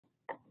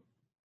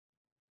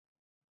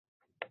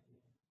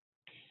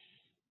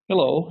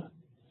Hello,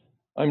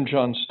 I'm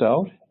John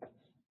Stout,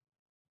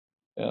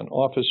 an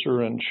officer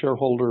and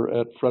shareholder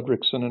at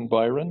Fredrikson and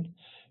Byron,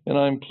 and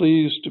I'm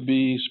pleased to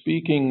be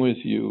speaking with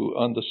you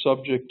on the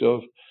subject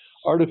of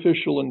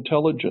artificial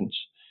intelligence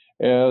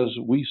as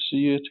we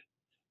see it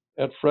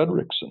at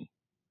Fredrikson.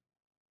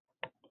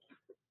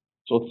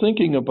 So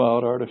thinking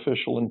about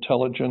artificial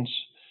intelligence,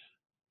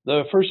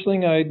 the first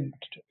thing I'd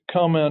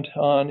comment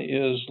on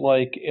is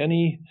like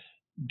any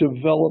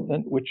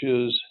development which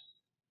is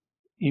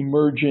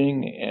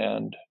emerging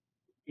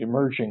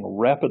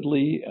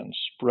rapidly and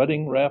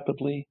spreading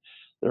rapidly.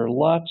 There are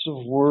lots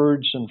of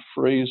words and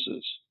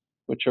phrases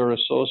which are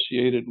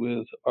associated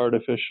with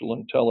artificial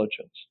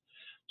intelligence.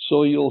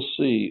 So you'll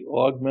see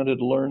augmented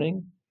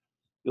learning,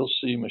 you'll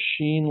see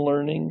machine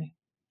learning,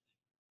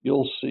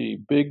 you'll see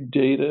big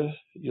data,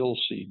 you'll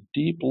see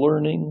deep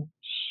learning,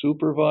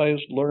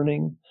 supervised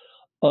learning,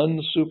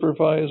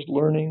 unsupervised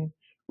learning,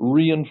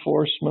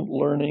 reinforcement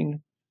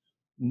learning,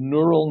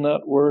 neural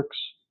networks,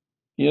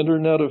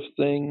 Internet of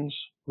Things,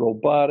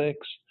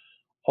 robotics,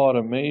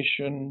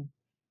 automation,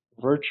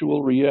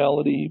 virtual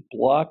reality,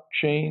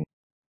 blockchain,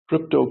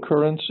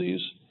 cryptocurrencies,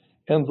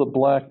 and the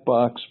black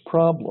box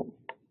problem.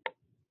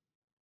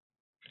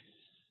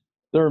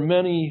 There are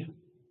many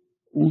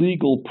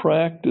legal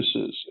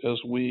practices as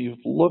we've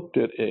looked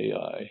at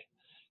AI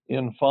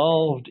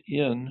involved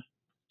in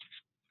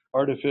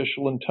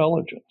artificial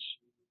intelligence,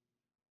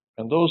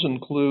 and those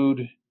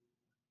include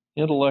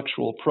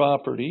intellectual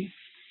property,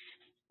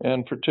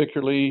 and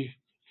particularly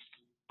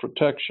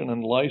protection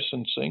and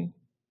licensing,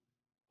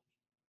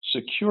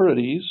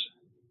 securities,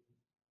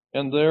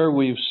 and there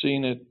we've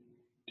seen it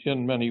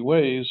in many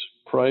ways,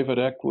 private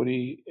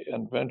equity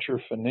and venture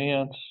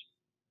finance,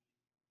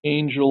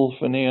 angel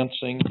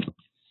financing,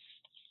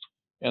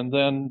 and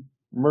then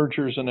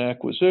mergers and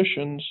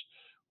acquisitions,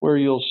 where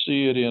you'll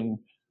see it in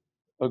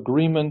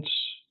agreements,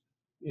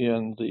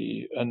 in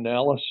the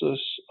analysis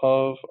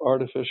of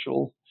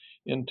artificial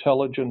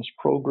intelligence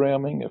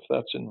programming, if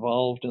that's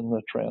involved in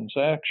the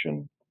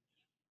transaction.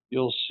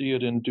 You'll see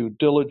it in due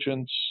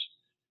diligence,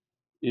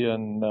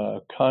 in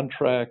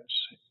contracts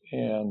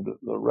and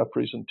the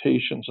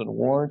representations and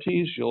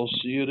warranties. You'll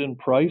see it in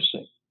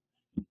pricing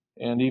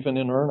and even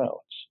in earnouts.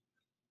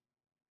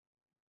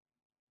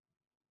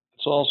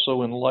 It's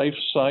also in life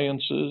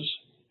sciences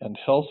and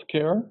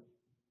healthcare,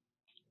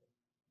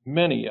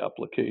 many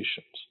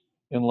applications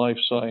in life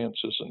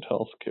sciences and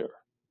healthcare.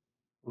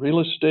 Real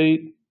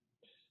estate,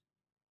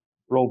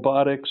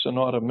 robotics and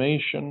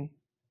automation,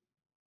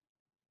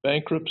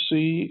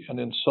 bankruptcy and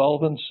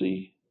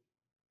insolvency,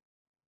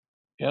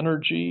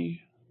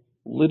 energy,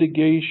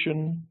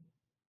 litigation,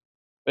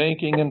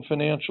 banking and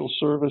financial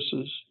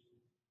services,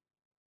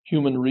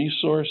 human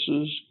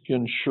resources,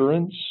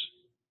 insurance,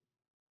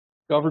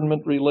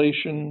 government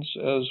relations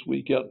as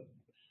we get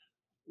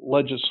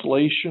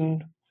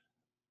legislation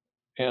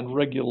and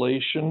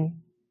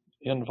regulation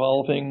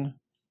involving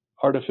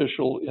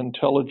artificial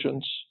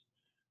intelligence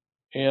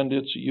and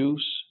its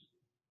use,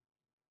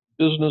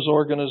 business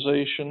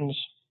organizations,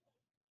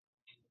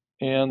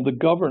 and the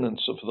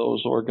governance of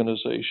those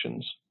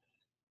organizations,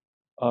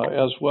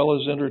 as well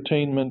as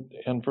entertainment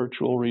and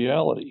virtual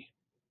reality.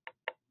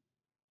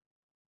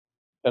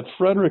 At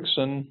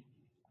Fredrikson,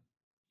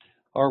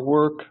 our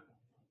work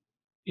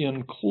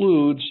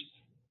includes,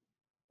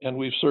 and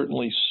we've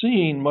certainly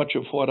seen much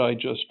of what I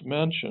just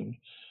mentioned,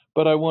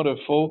 but I want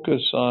to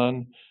focus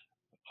on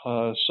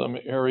some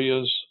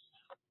areas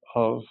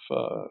of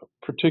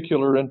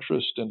particular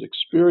interest and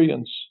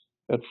experience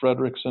at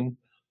Fredrikson.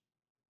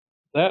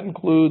 That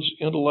includes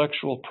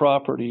intellectual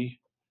property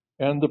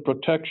and the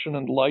protection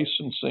and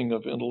licensing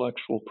of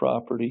intellectual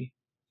property.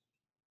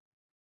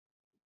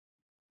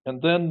 And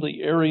then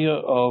the area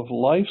of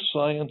life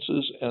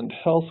sciences and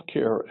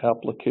healthcare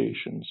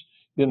applications,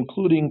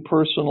 including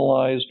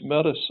personalized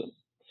medicine,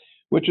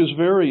 which is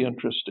very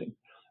interesting.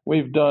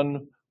 We've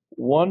done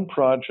one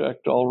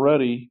project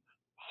already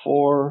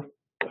for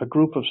a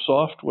group of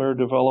software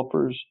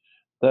developers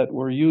that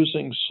were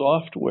using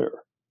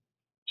software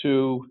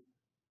to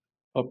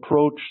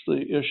approach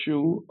the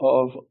issue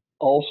of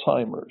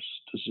Alzheimer's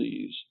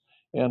disease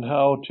and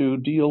how to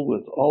deal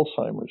with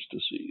Alzheimer's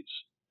disease.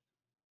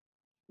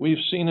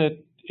 We've seen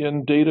it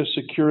in data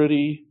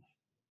security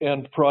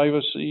and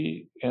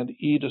privacy and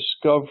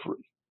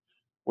e-discovery,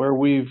 where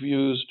we've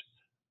used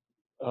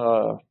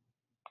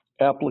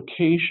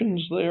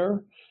applications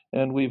there,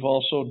 and we've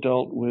also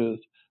dealt with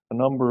a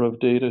number of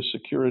data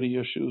security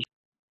issues.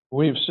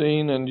 We've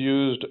seen and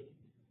used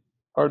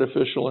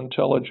artificial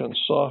intelligence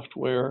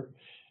software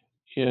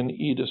in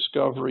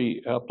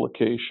e-discovery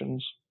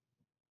applications.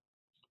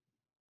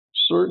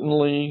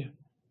 Certainly,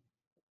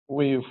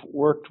 we've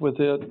worked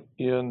with it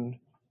in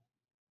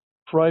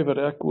private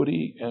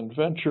equity and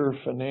venture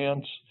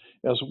finance,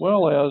 as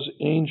well as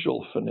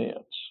angel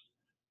finance.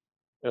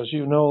 As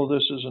you know,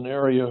 this is an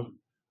area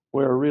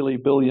where really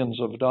billions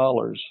of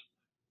dollars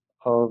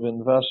of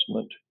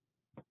investment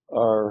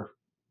are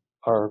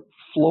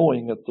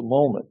flowing at the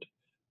moment.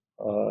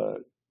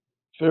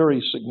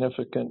 Very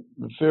significant,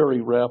 very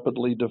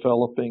rapidly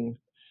developing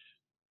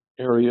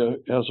area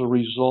as a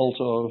result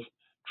of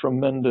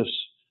tremendous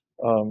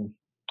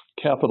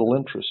capital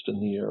interest in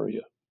the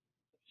area.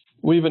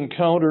 We've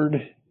encountered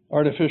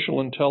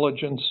artificial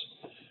intelligence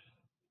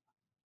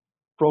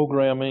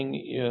programming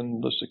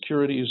in the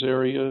securities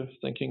area,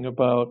 thinking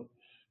about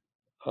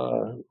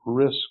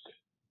risk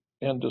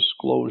and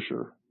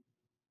disclosure.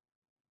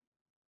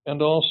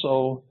 And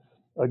also,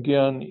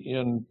 again,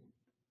 in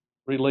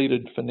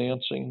related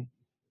financing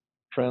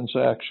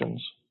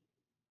transactions.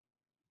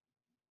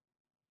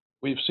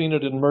 We've seen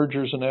it in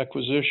mergers and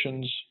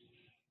acquisitions,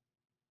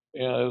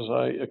 as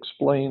I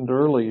explained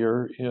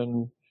earlier,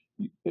 in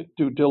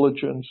due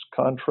diligence,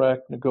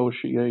 contract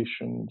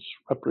negotiations,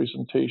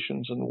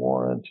 representations and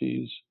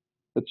warranties,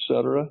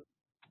 etc.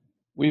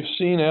 We've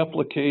seen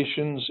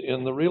applications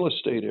in the real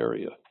estate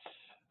area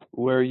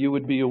where you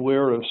would be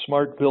aware of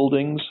smart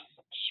buildings,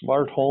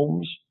 smart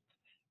homes,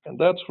 and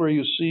that's where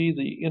you see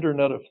the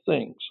Internet of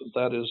Things.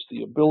 That is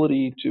the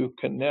ability to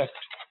connect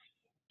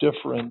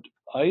different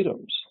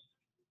items,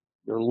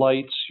 your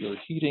lights, your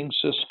heating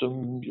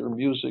system, your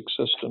music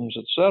systems,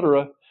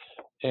 etc.,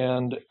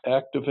 and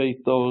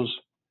activate those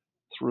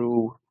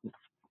through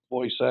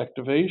voice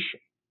activation.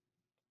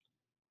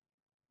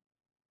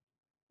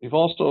 We've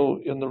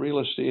also, in the real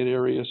estate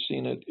area,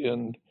 seen it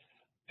in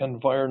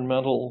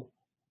environmental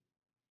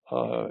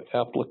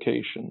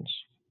applications.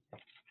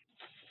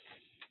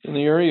 In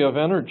the area of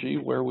energy,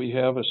 where we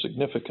have a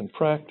significant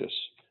practice,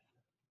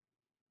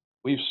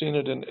 we've seen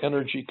it in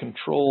energy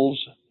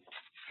controls,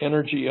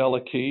 energy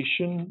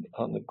allocation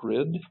on the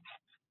grid,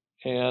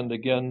 and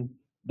again,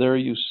 there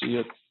you see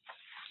it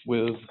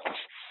with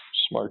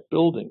smart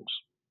buildings.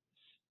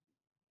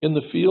 In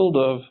the field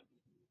of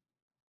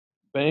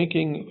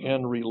banking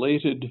and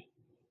related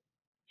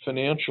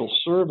financial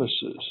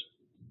services,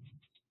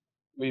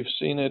 we've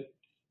seen it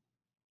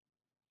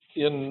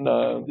in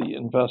the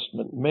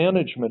investment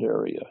management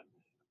area,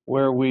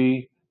 where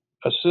we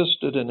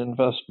assisted an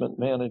investment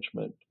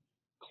management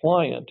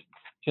client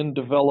in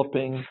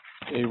developing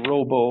a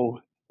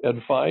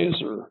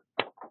robo-advisor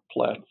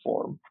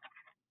platform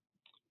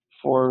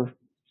for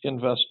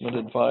investment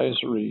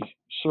advisory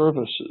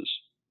services.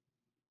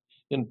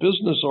 In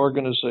business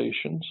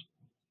organizations,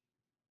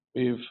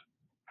 we've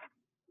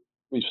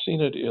seen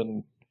it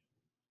in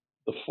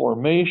the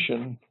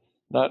formation,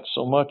 not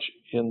so much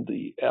in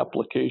the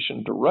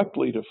application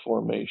directly to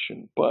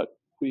formation, but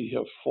we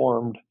have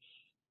formed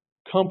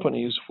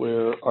companies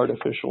where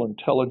artificial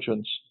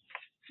intelligence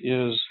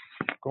is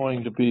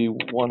going to be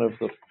one of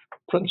the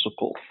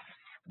principal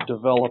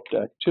developed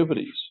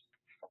activities,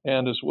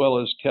 and as well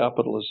as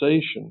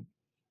capitalization,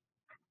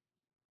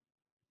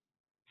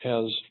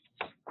 as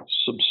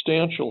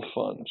substantial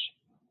funds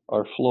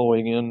are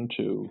flowing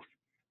into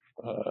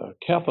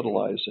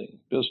capitalizing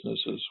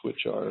businesses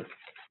which are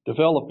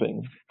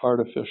developing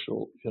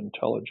artificial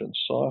intelligence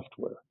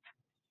software.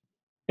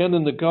 And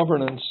in the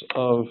governance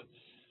of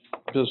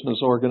business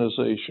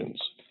organizations,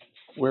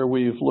 where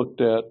we've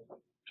looked at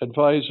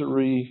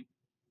advisory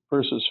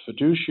versus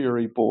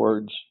fiduciary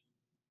boards,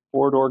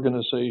 board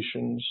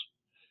organizations,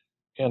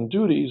 and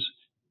duties,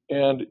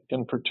 and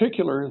in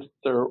particular,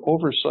 their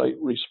oversight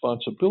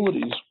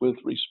responsibilities with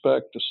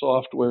respect to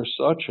software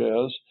such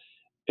as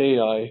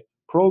AI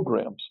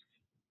programs,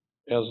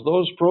 as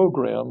those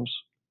programs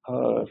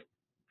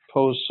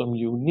pose some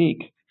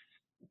unique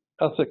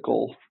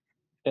ethical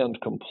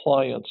and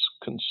compliance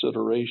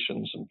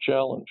considerations and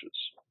challenges.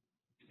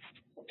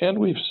 And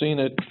we've seen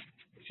it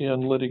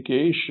in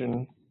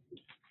litigation,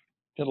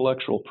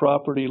 intellectual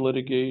property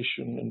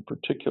litigation, in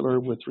particular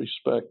with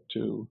respect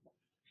to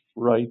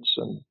rights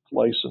and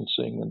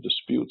licensing and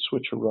disputes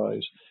which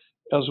arise,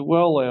 as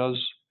well as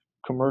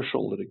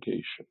commercial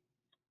litigation.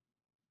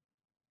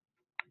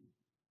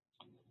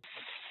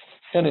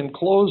 And in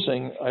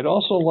closing, I'd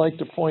also like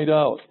to point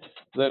out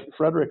that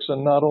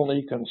Fredrikson not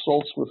only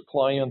consults with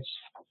clients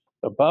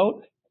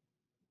about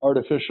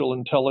artificial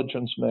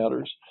intelligence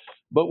matters,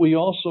 but we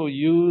also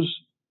use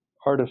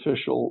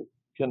artificial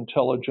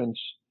intelligence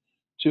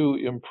to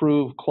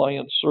improve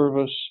client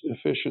service,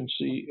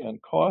 efficiency,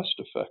 and cost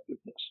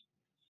effectiveness.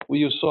 We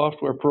use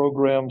software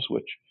programs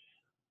which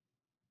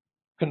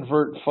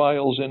convert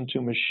files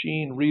into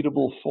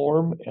machine-readable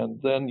form and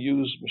then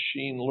use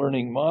machine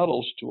learning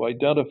models to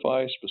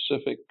identify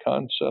specific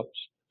concepts,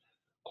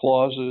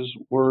 clauses,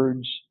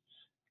 words,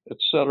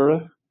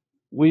 etc.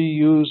 We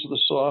use the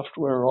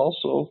software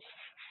also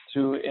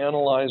to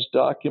analyze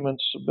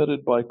documents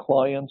submitted by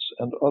clients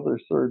and other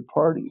third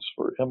parties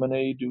for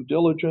M&A due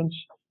diligence,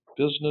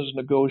 business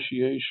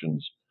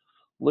negotiations,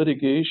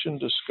 litigation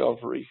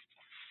discovery,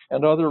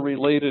 and other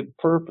related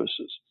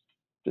purposes.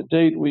 To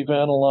date, we've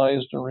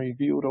analyzed and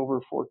reviewed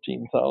over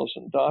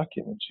 14,000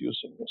 documents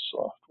using this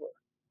software.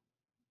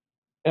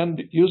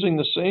 And using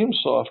the same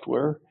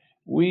software,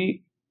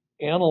 we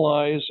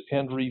analyze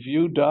and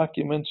review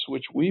documents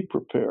which we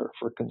prepare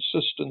for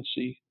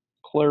consistency,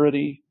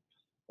 clarity,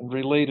 and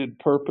related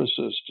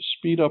purposes to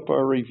speed up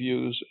our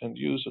reviews and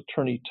use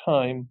attorney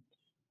time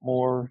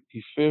more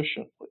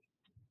efficiently.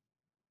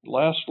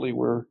 Lastly,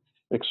 we're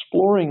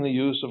exploring the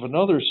use of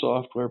another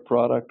software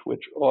product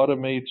which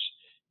automates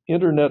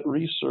internet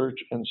research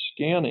and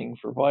scanning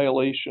for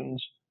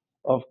violations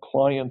of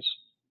clients'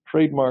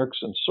 trademarks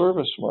and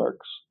service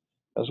marks,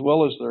 as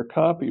well as their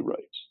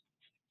copyrights,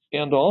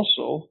 and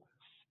also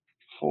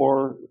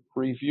for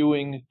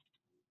reviewing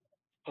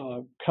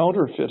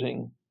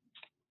counterfeiting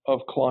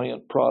of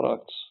client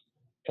products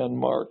and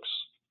marks,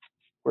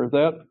 where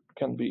that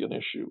can be an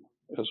issue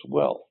as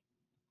well.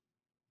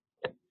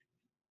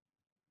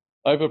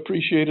 I've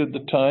appreciated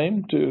the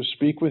time to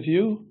speak with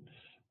you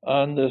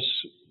on this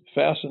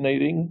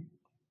fascinating,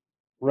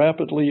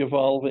 rapidly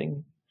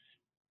evolving,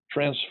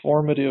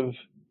 transformative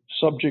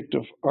subject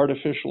of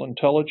artificial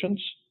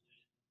intelligence.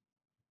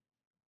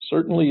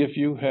 Certainly, if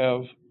you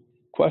have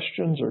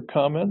questions or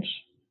comments,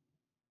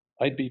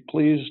 I'd be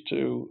pleased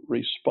to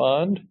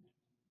respond,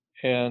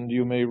 and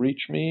you may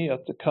reach me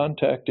at the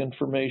contact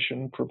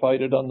information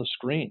provided on the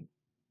screen.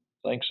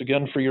 Thanks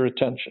again for your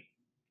attention.